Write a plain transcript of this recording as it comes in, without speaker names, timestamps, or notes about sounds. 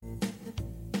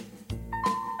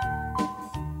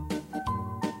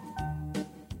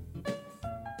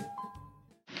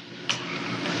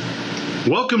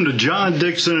Welcome to John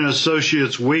Dixon and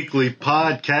Associates Weekly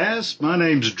Podcast. My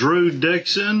name's Drew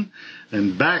Dixon,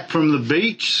 and back from the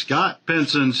beach, Scott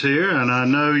Penson's here, and I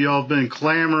know y'all been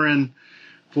clamoring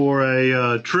for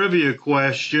a trivia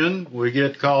question. We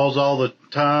get calls all the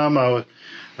time. I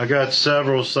got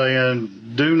several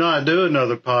saying, do not do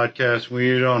another podcast when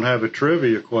you don't have a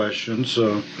trivia question.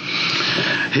 So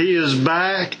he is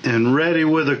back and ready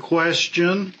with a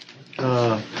question.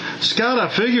 Scott, I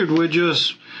figured we'd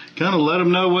just kind of let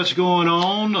them know what's going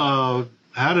on.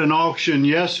 Had an auction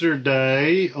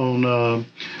yesterday on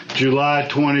July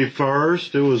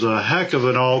 21st. It was a heck of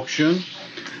an auction.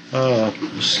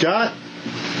 Scott?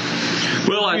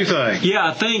 Well, what do you think? Yeah,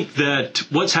 I think that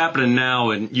what's happening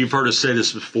now, and you've heard us say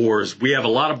this before, is we have a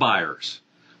lot of buyers.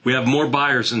 We have more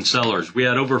buyers than sellers. We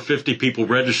had over 50 people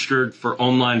registered for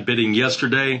online bidding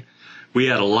yesterday. We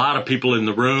had a lot of people in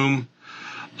the room.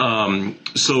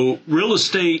 So real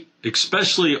estate,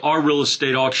 especially our real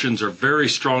estate auctions, are very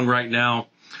strong right now.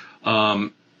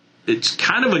 It's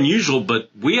kind of unusual,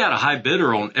 but we had a high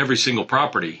bidder on every single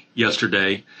property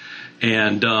yesterday.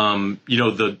 And,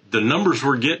 the numbers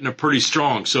we're getting are pretty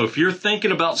strong. So if you're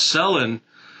thinking about selling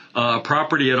a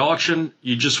property at auction,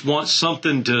 you just want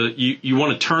something you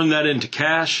want to turn that into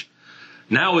cash,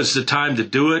 now is the time to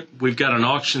do it. We've got an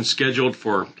auction scheduled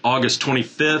for August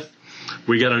 25th.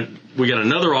 We got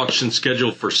another auction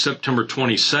scheduled for September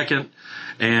 22nd,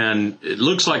 and it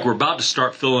looks like we're about to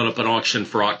start filling up an auction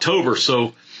for October.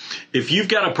 So if you've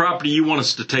got a property you want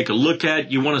us to take a look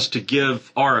at, you want us to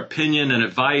give our opinion and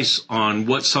advice on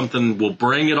what something will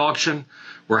bring at auction,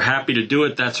 we're happy to do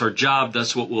it. That's our job.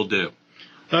 That's what we'll do.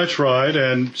 That's right.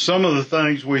 And some of the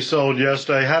things we sold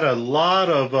yesterday had a lot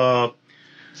of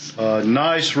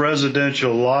nice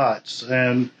residential lots.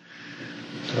 And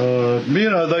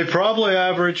they probably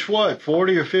average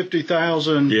 40 or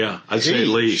 50,000. Yeah, I'd say at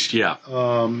least, yeah.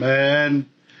 And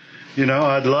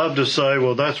I'd love to say,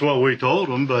 well, that's what we told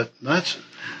them, but that's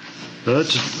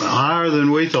higher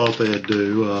than we thought they'd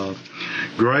do.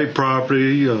 Great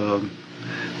property.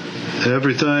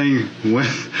 Everything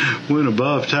went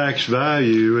above tax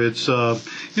value. It's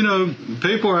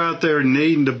people are out there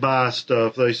needing to buy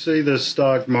stuff. They see this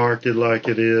stock market like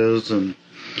it is, and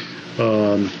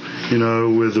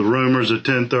with the rumors of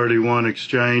 1031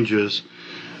 exchanges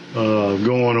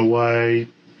going away,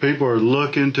 people are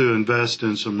looking to invest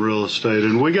in some real estate.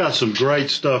 And we got some great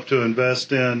stuff to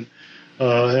invest in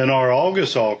our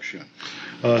August auction.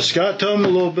 Scott, tell them a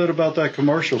little bit about that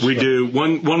commercial stuff. We do.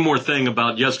 One more thing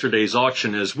about yesterday's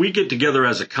auction is we get together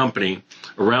as a company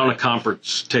around a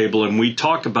conference table, and we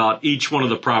talk about each one of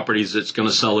the properties that's going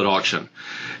to sell at auction.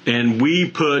 And we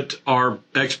put our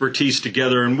expertise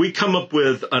together, and we come up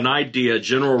with an idea,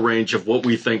 general range of what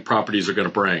we think properties are going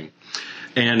to bring.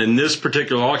 And in this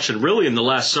particular auction, really in the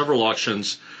last several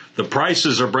auctions, the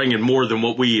prices are bringing more than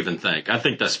what we even think. I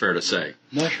think that's fair to say.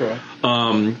 That's right.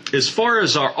 As far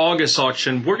as our August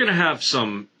auction, we're going to have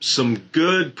some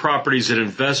good properties that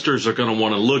investors are going to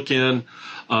want to look in.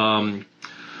 We're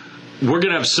going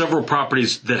to have several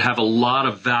properties that have a lot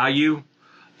of value.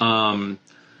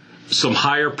 Some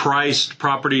higher priced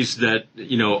properties that,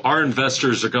 our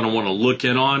investors are going to want to look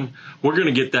in on. We're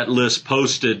going to get that list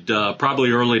posted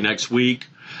probably early next week.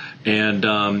 And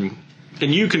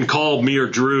you can call me or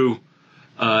Drew,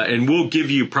 and we'll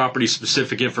give you property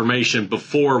specific information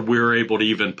before we're able to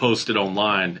even post it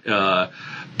online.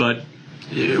 But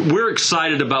we're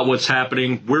excited about what's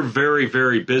happening. We're very,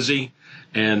 very busy,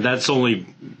 and that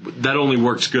only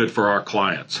works good for our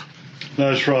clients.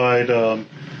 That's right.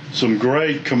 Some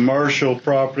great commercial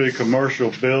property, commercial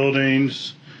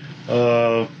buildings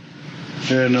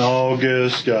in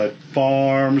August. Got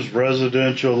farms,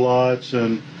 residential lots,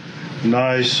 and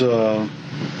nice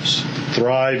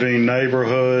thriving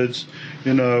neighborhoods.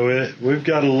 We've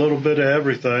got a little bit of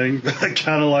everything,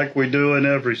 kind of like we do in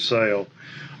every sale.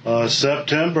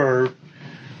 September,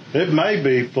 it may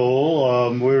be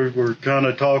full. We're kind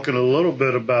of talking a little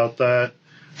bit about that,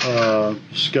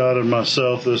 Scott and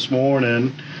myself this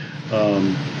morning.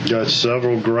 Got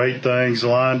several great things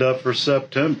lined up for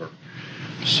September.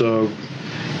 So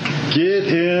get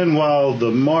in while the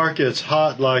market's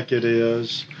hot like it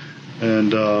is,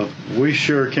 and we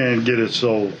sure can get it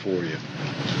sold for you.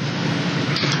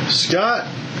 Scott,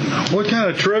 what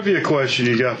kind of trivia question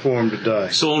you got for him today?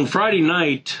 So on Friday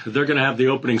night, they're going to have the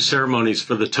opening ceremonies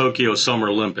for the Tokyo Summer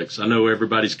Olympics. I know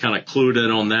everybody's kind of clued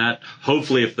in on that.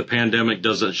 Hopefully, if the pandemic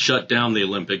doesn't shut down the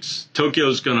Olympics,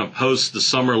 Tokyo's going to host the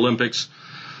Summer Olympics.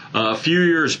 A few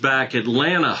years back,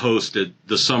 Atlanta hosted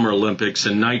the Summer Olympics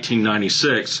in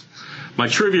 1996. My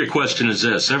trivia question is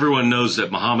this. Everyone knows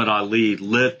that Muhammad Ali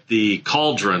lit the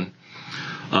cauldron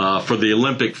for the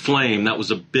Olympic flame. That was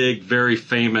a big, very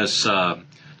famous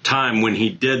time when he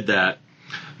did that.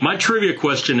 My trivia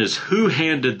question is, who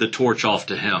handed the torch off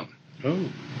to him? Oh.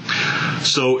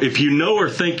 So if you know or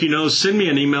think you know, send me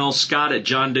an email,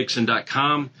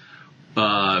 scott@johndixon.com.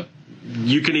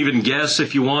 You can even guess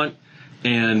if you want,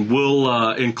 and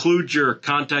we'll include your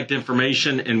contact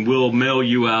information, and we'll mail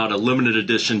you out a limited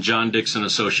edition John Dixon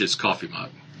Associates coffee mug.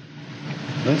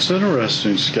 That's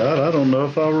interesting, Scott. I don't know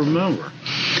if I remember.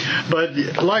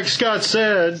 But like Scott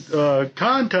said,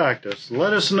 contact us.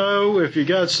 Let us know if you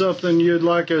got something you'd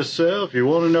like us to sell. If you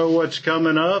want to know what's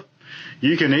coming up,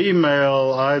 you can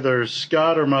email either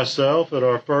Scott or myself at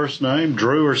our first name,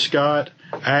 Drew or Scott,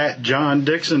 at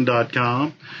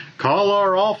johndixon.com. Call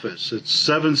our office. It's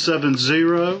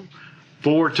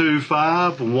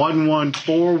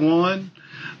 770-425-1141.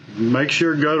 Make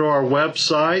sure to go to our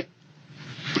website.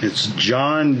 It's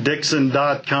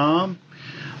johndixon.com.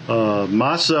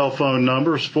 My cell phone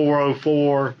number is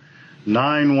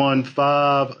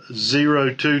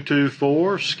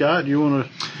 404-915-0224. Scott, you want to?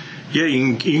 Yeah,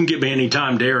 you can get me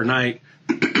anytime, day or night.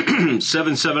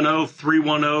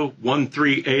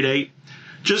 770-310-1388.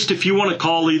 Just if you want to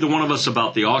call either one of us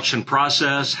about the auction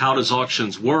process, how does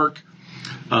auctions work,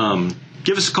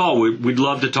 give us a call. We'd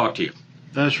love to talk to you.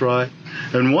 That's right.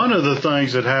 And one of the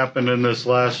things that happened in this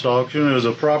last auction is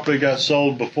a property got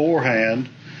sold beforehand.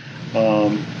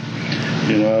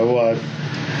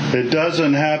 It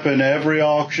doesn't happen every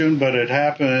auction, but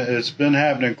it's been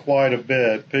happening quite a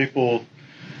bit. People,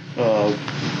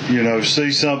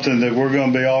 see something that we're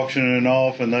going to be auctioning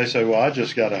off, and they say, well, I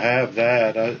just got to have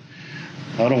that. I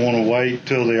don't want to wait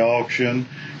till the auction.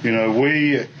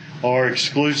 We are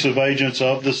exclusive agents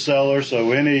of the seller,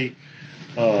 so any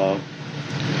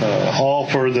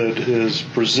offer that is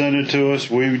presented to us,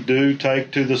 we do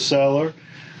take to the seller.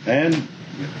 And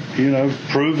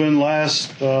proven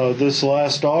this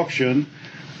last auction,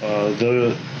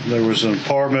 there was some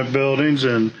apartment buildings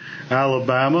in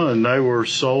Alabama, and they were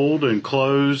sold and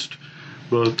closed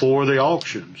before the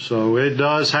auction. So it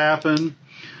does happen.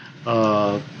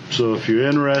 So if you're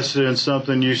interested in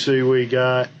something you see we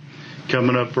got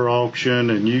coming up for auction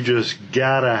and you just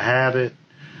gotta have it,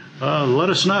 let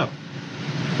us know.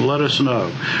 Let us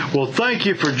know. Well, thank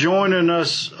you for joining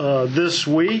us this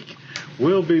week.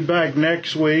 We'll be back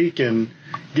next week and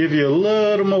give you a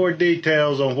little more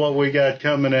details on what we got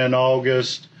coming in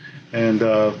August, and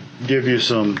give you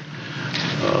some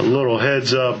little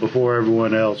heads up before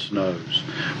everyone else knows.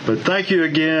 But thank you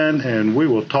again, and we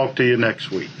will talk to you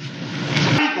next week.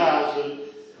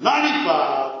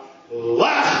 90,095,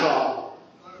 last call.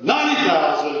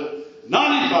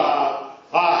 90,095.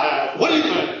 I have. What do you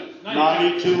think?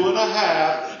 92 and a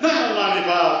half. Now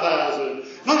 95,000.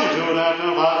 92 and a half.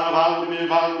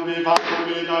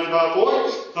 95 for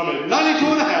it. I mean, 92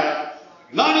 and a half.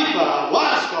 95.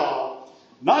 Last call.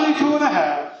 92 and a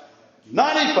half.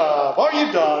 95. Are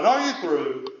you done? Are you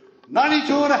through?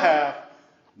 92 and a half.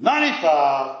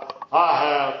 95. I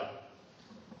have.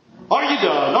 Are you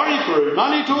done? Are you through?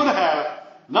 92 and a half.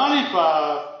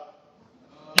 95.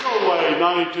 Your way,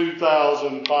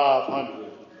 92,500.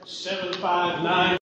 759.